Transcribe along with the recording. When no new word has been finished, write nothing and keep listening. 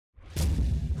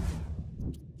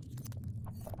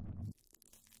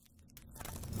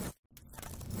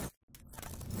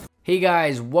Hey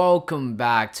guys, welcome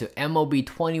back to MLB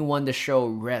 21 The Show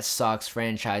Red Sox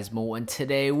Franchise Mode, and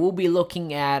today we'll be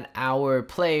looking at our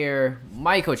player.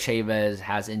 Michael Chavis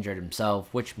has injured himself,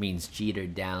 which means Jeter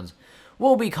Downs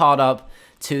will be called up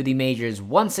to the majors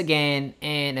once again.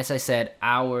 And as I said,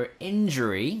 our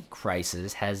injury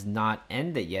crisis has not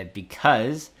ended yet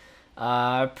because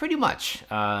pretty much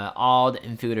all the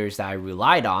infielders that I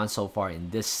relied on so far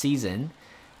in this season,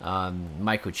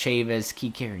 Michael Chavis,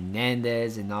 Kike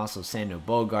Hernandez, and also Sander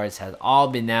Bogaerts has all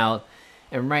been out.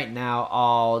 And right now,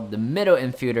 all the middle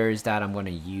infielders that I'm going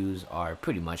to use are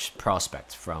pretty much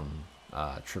prospects from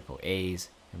Triple A's.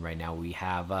 And right now we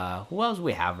have, who else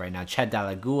we have right now? Chad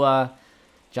Dalagua,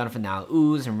 Jonathan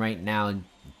Aluz, and right now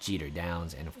Jeter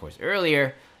Downs. And of course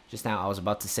earlier, just now I was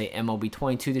about to say MLB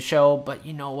 22 The Show, but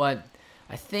you know what?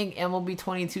 I think MLB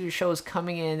 22 show is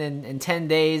coming in 10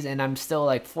 days, and I'm still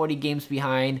like 40 games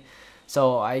behind.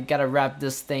 So I gotta wrap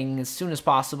this thing as soon as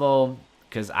possible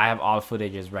because I have all the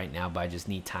footages right now, but I just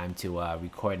need time to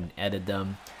record and edit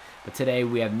them. But today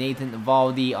we have Nathan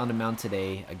Eovaldi on the mound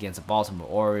today against the Baltimore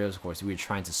Orioles. Of course, we're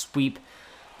trying to sweep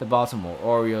the Baltimore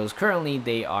Orioles. Currently,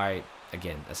 they are,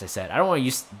 again, as I said, I don't want to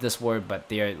use this word, but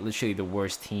they are literally the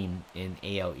worst team in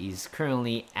AL East.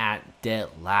 Currently at dead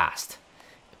last.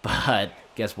 But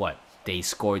guess what? They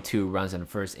scored 2 runs in the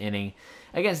first inning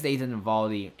against Nathan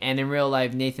Eovaldi, and in real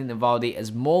life, Nathan Eovaldi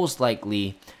is most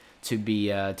likely to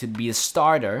be a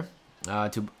starter,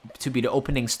 to be the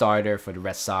opening starter for the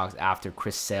Red Sox after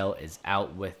Chris Sale is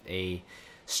out with a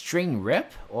string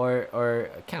rip or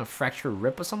a kind of fractured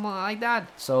rip or something like that.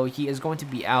 So he is going to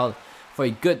be out for a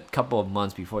good couple of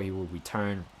months before he will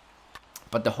return.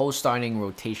 But the whole starting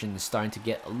rotation is starting to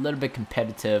get a little bit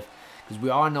competitive. Because we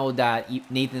all know that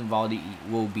Nathan Eovaldi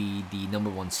will be the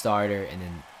 #1 starter, and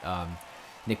then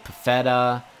Nick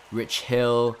Pivetta, Rich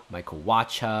Hill, Michael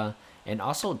Wacha, and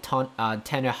also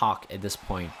Tanner Houck at this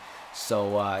point.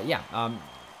 So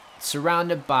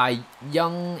surrounded by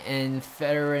young and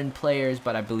veteran players,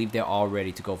 but I believe they're all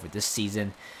ready to go for this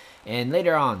season. And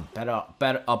later on,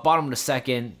 bottom of the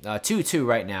second, 2-2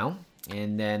 right now,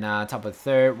 and then top of the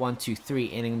third,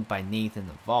 1-2-3 inning by Nathan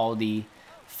Eovaldi.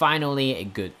 Finally, a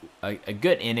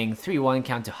good inning, 3-1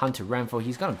 count to Hunter Renfroe.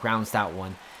 He's gonna grounds that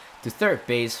one to third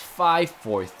base,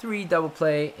 5-4-3 double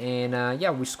play, and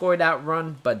we scored that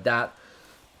run, but that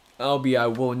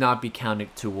LBI will not be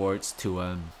counted towards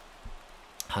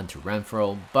Hunter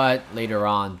Renfroe. But later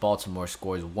on, Baltimore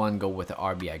scores 1 goal with the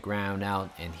RBI ground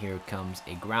out, and here comes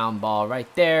a ground ball right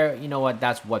there. You know what?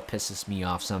 That's what pisses me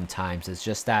off sometimes. It's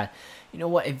just that, you know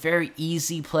what? A very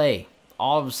easy play,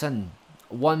 all of a sudden,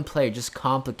 one player just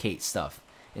complicates stuff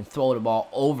and throw the ball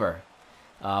over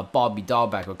Bobby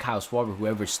Dahlbeck or Kyle Schwarber,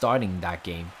 whoever's starting that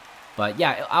game. But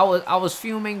yeah, I was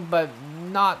fuming, but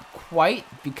not quite,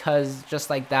 because just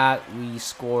like that, we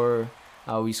scored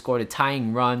a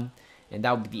tying run, and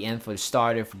that would be the end for the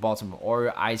starter for Baltimore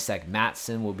Orioles. Isaac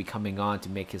Matson will be coming on to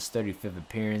make his 35th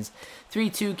appearance.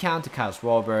 3-2 count to Kyle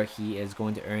Schwarber. He is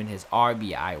going to earn his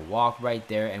RBI walk right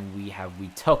there, and we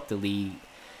took the lead.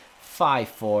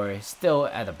 5-4, still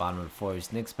at the bottom of the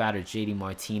fourth. Next batter, JD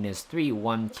Martinez,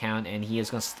 3-1 count, and he is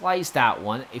going to slice that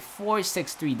one. A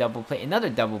 4-6-3 double play. Another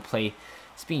double play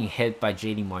is being hit by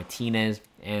JD Martinez,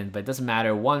 but it doesn't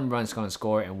matter. 1 run is going to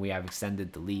score, and we have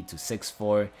extended the lead to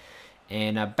 6-4.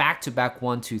 And a back-to-back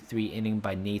 1-2-3 inning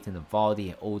by Nathan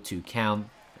Eovaldi, 0-2 count.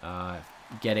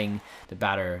 Getting the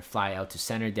batter fly out to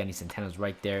center. Danny Santana's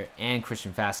right there, and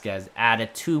Christian Vasquez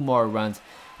added 2 more runs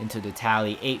into the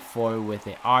tally, 8-4 with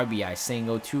an RBI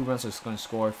single. 2 runs are going to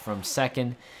score from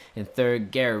second and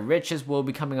third. Garrett Richards will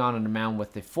be coming on the mound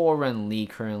with a 4-run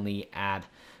lead currently at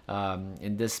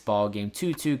in this ball game.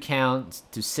 2-2 count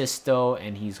to Sisto,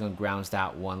 and he's going to grounds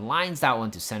that one, lines that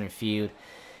one to center field,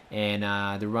 and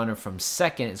the runner from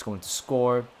second is going to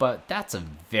score. But that's a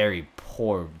very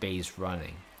poor base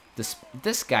running.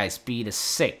 This guy's speed is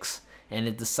 6, and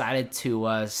it decided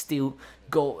to steal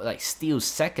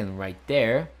second right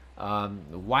there.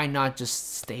 Why not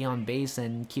just stay on base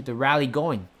and keep the rally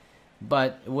going?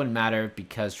 But it wouldn't matter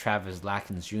because Travis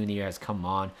Lackins Jr. has come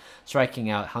on,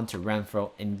 striking out Hunter Renfroe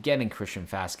and getting Christian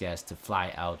Vasquez to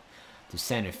fly out to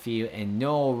center field, and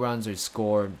no runs are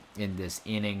scored in this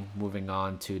inning. Moving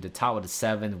on to the top of the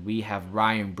 7th, we have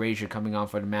Ryan Brazier coming on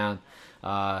for the mound.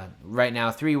 Right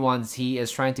now, 3-1. He is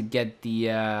trying to get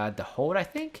the hold, I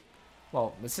think.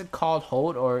 Well, is it called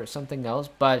hold or something else?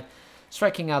 But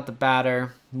striking out the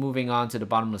batter. Moving on to the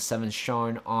bottom of the 7th,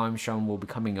 Sean Armstrong will be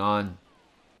coming on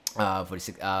for his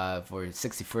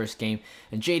 61st game,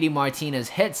 and JD Martinez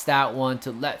hits that one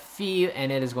to left field,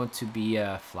 and it is going to be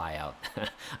a fly out.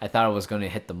 I thought it was going to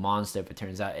hit the monster, but it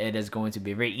turns out it is going to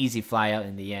be a very easy fly out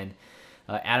in the end.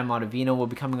 Adam Ottavino will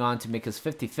be coming on to make his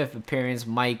 55th appearance.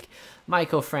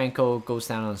 Michael Franco goes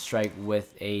down on strike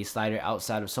with a slider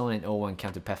outside of zone, and 0-1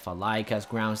 count to Pefalaikas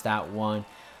grounds that one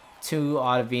to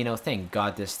Ottavino. Thank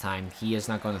God this time he is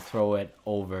not going to throw it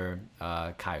over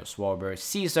Kyle Schwarber.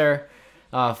 Cesar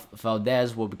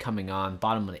Valdez will be coming on,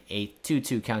 bottom of the 8th,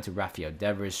 2-2 count to Rafael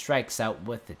Devers, strikes out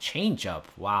with the changeup.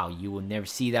 Wow, you will never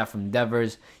see that from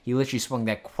Devers. He literally swung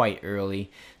that quite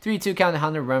early. 3-2 count to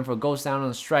Hunter Renfroe, goes down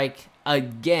on strike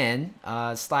again.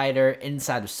 Slider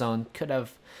inside the zone, could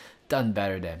have done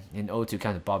better there. In 0-2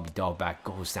 count to Bobby Dahlback,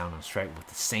 goes down on strike with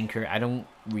the sinker. I don't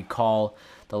recall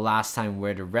the last time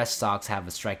where the Red Sox have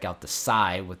a strikeout the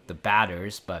side with the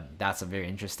batters, but that's a very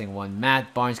interesting one.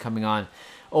 Matt Barnes coming on,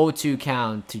 0-2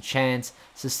 count to Chance.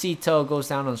 Cecito goes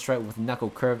down on strike with a knuckle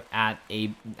curve at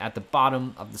the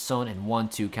bottom of the zone, and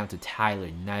 1-2 count to Tyler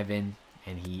Nevin,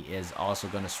 and he is also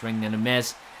going to swing and a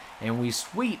miss, and we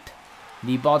sweep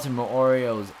the Baltimore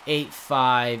Orioles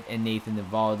 8-5, and Nathan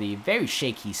Eovaldi, very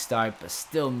shaky start, but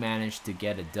still managed to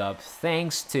get a dub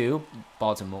thanks to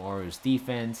Baltimore Orioles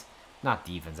defense. Not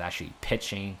defense, actually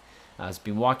pitching. It's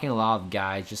been walking a lot of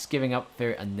guys, just giving up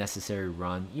very unnecessary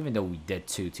run, even though we did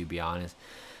too, to be honest.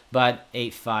 But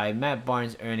 8-5, Matt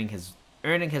Barnes earning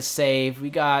his save. We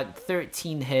got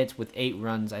 13 hits with 8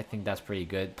 runs. I think that's pretty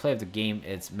good. Play of the game,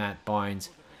 it's Matt Barnes.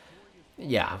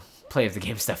 Yeah, play of the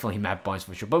game is definitely Matt Barnes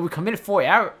for sure. But we committed 4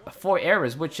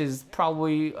 errors, which is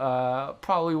probably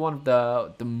one of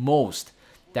the most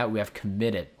that we have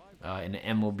committed in the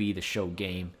MLB The Show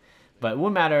game. But it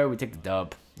won't matter. We take the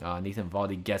dub. Nathan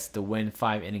Eovaldi gets the win.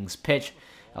 5 innings pitch,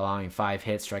 allowing 5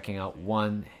 hits, striking out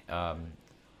 1,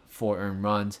 4 earned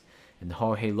runs. And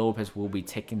Jorge Lopez will be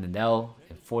taking the L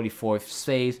in 44th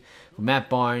save for Matt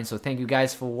Barnes. So thank you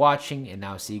guys for watching, and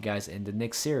I'll see you guys in the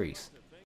next series.